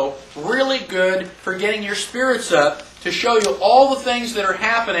also really good for getting your spirits up to show you all the things that are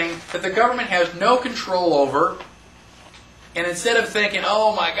happening that the government has no control over. And instead of thinking,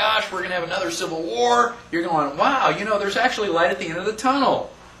 oh my gosh, we're going to have another civil war, you're going, wow, there's actually light at the end of the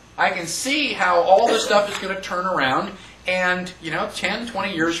tunnel. I can see how all this stuff is going to turn around, and 10,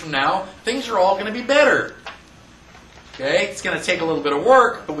 20 years from now, things are all going to be better. Okay, it's going to take a little bit of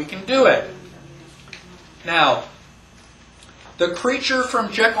work, but we can do it. Now, The Creature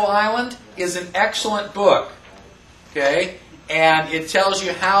from Jekyll Island is an excellent book. Okay, and it tells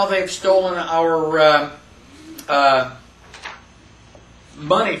you how they've stolen our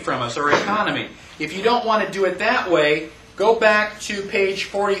money from us, our economy. If you don't want to do it that way, go back to page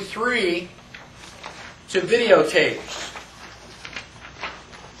 43 to videotapes.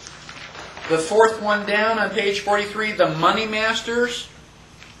 The fourth one down on page 43, the Money Masters.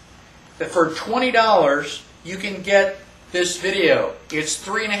 That for $20 you can get this video. It's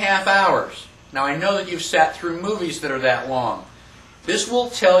 3.5 hours. Now I know that you've sat through movies that are that long. This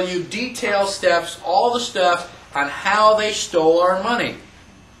will tell you detailed steps, all the stuff on how they stole our money.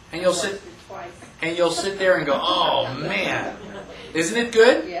 And you'll sit there and go, oh man, isn't it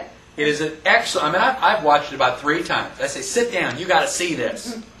good? Yeah. It is an excellent. I've watched it about 3 times. I say, sit down, you got to see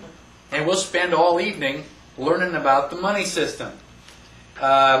this. And we'll spend all evening learning about the money system.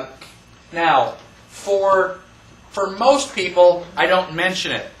 Now, for most people, I don't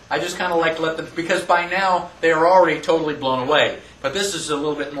mention it. I just kind of like to let them, because by now they are already totally blown away. But this is a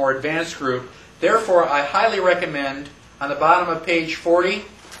little bit more advanced group. Therefore, I highly recommend, on the bottom of page 40,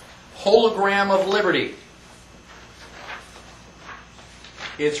 Hologram of Liberty.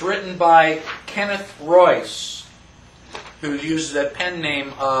 It's written by Kenneth Royce, who uses a pen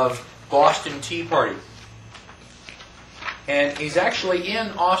name of Boston Tea Party. And he's actually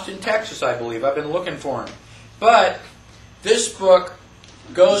in Austin, Texas, I believe. I've been looking for him. But this book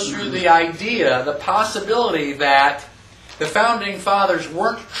goes through the idea, the possibility that the Founding Fathers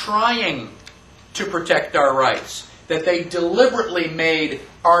weren't trying to protect our rights. That they deliberately made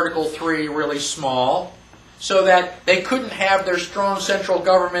Article 3 really small so that they couldn't have their strong central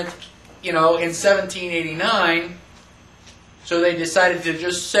government, in 1789. So they decided to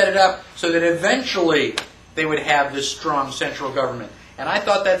just set it up so that eventually they would have this strong central government. And I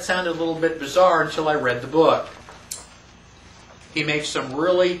thought that sounded a little bit bizarre until I read the book. He makes some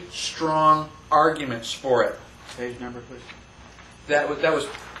really strong arguments for it. Page number, please. That was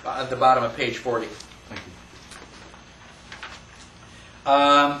at the bottom of page 40. Thank you.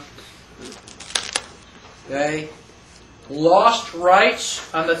 Okay. Lost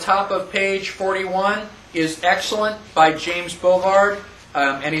Rights on the top of page 41 is excellent, by James Bovard.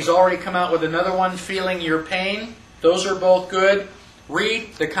 And he's already come out with another one, Feeling Your Pain. Those are both good.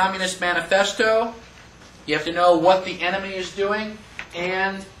 Read the Communist Manifesto. You have to know what the enemy is doing.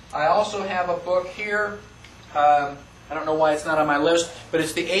 And I also have a book here. I don't know why it's not on my list, but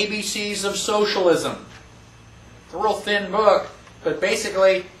it's the ABCs of Socialism. It's a real thin book, but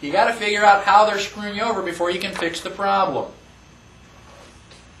basically you got to figure out how they're screwing you over before you can fix the problem.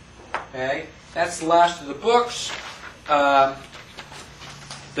 Okay, that's the last of the books. The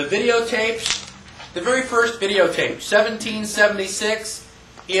videotapes. The very first videotape, 1776,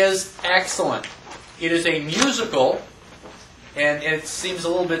 is excellent. It is a musical, and it seems a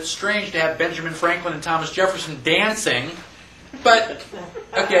little bit strange to have Benjamin Franklin and Thomas Jefferson dancing, but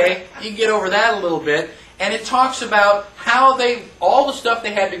okay, you can get over that a little bit. And it talks about how all the stuff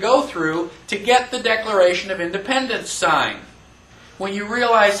they had to go through to get the Declaration of Independence signed. When you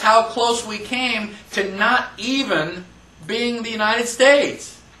realize how close we came to not even being the United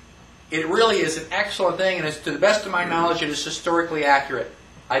States. It really is an excellent thing, and to the best of my knowledge, it is historically accurate.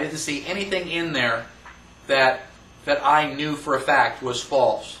 I didn't see anything in there that I knew for a fact was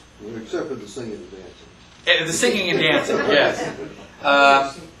false. Well, except for the singing and dancing. The singing and dancing, yes.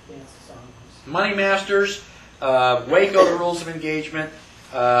 Money Masters, Waco, the Rules of Engagement.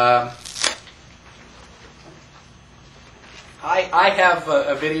 I have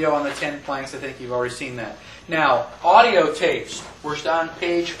a video on the 10 planks. I think you've already seen that. Now, audio tapes. We're on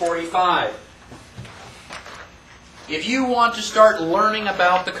page 45. If you want to start learning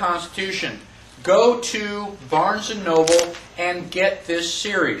about the Constitution, go to Barnes & Noble and get this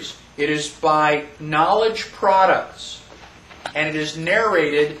series. It is by Knowledge Products, and it is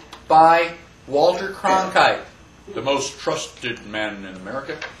narrated by Walter Cronkite, the most trusted man in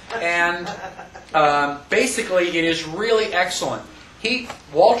America. And basically, it is really excellent.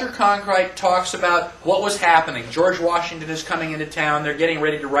 Walter Cronkite talks about what was happening. George Washington is coming into town. They're getting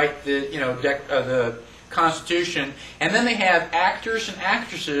ready to write the Constitution, and then they have actors and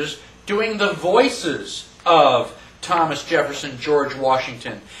actresses doing the voices of Thomas Jefferson, George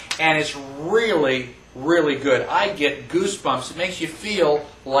Washington, and it's really, really good. I get goosebumps. It makes you feel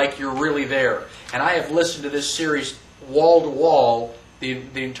like you're really there. And I have listened to this series wall to wall, the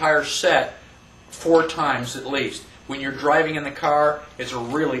entire set, 4 times at least. When you're driving in the car, it's a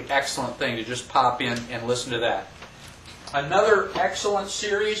really excellent thing to just pop in and listen to that. Another excellent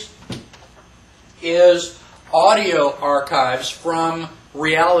series is audio archives from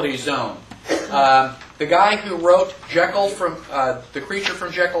Reality Zone. The guy who wrote Jekyll from The Creature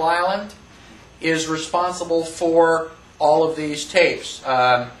from Jekyll Island is responsible for all of these tapes.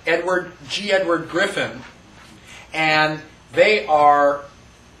 Edward Griffin, and they're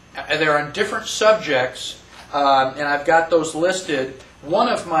on different subjects, and I've got those listed. One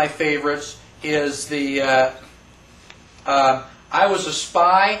of my favorites is the I Was a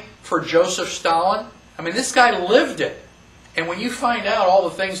Spy for Joseph Stalin. I mean, this guy lived it. And when you find out all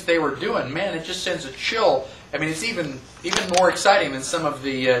the things they were doing, man, it just sends a chill. I mean, it's even more exciting than some of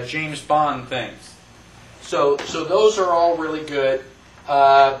the James Bond things. So those are all really good.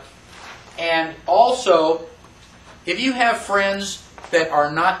 And also, if you have friends that are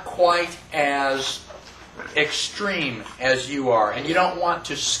not quite as extreme as you are, and you don't want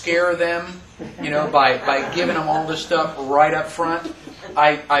to scare them, by giving them all this stuff right up front,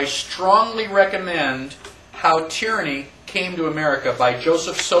 I strongly recommend How Tyranny Came to America by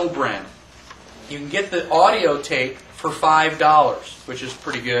Joseph Sobran. You can get the audio tape for $5, which is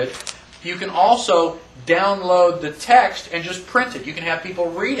pretty good. You can also download the text and just print it. You can have people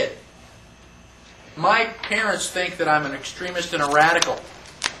read it. My parents think that I'm an extremist and a radical.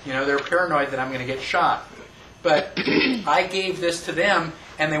 They're paranoid that I'm going to get shot. But I gave this to them,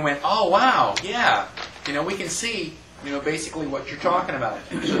 and they went, "Oh, wow, yeah. We can see, basically what you're talking about."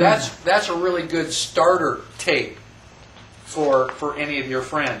 So that's a really good starter tape for any of your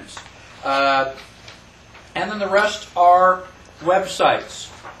friends. And then the rest are websites.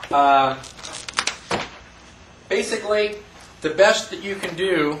 Basically, the best that you can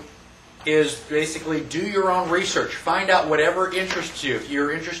do is basically do your own research. Find out whatever interests you. If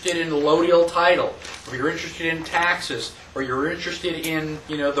you're interested in allodial title, or you're interested in taxes, or you're interested in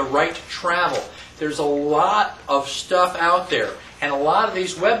the right to travel, there's a lot of stuff out there. And a lot of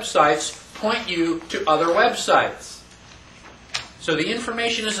these websites point you to other websites. So the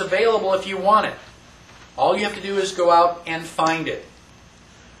information is available if you want it. All you have to do is go out and find it.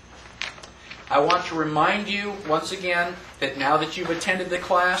 I want to remind you once again that now that you've attended the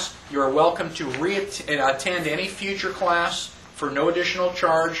class, you are welcome to attend any future class for no additional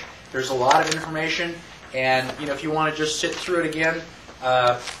charge. There's a lot of information, and if you want to just sit through it again,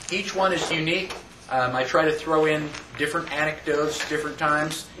 each one is unique. I try to throw in different anecdotes, different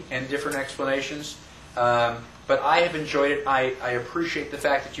times, and different explanations. But I have enjoyed it. I appreciate the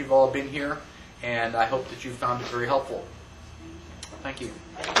fact that you've all been here, and I hope that you found it very helpful. Thank you.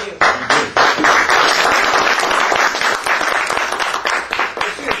 Thank you.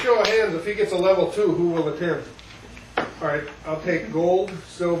 Let's see a show of hands. If he gets a level 2, who will attend? All right, I'll take gold,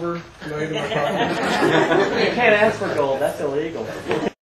 silver, knight, and my pocket. You can't ask for gold. That's illegal.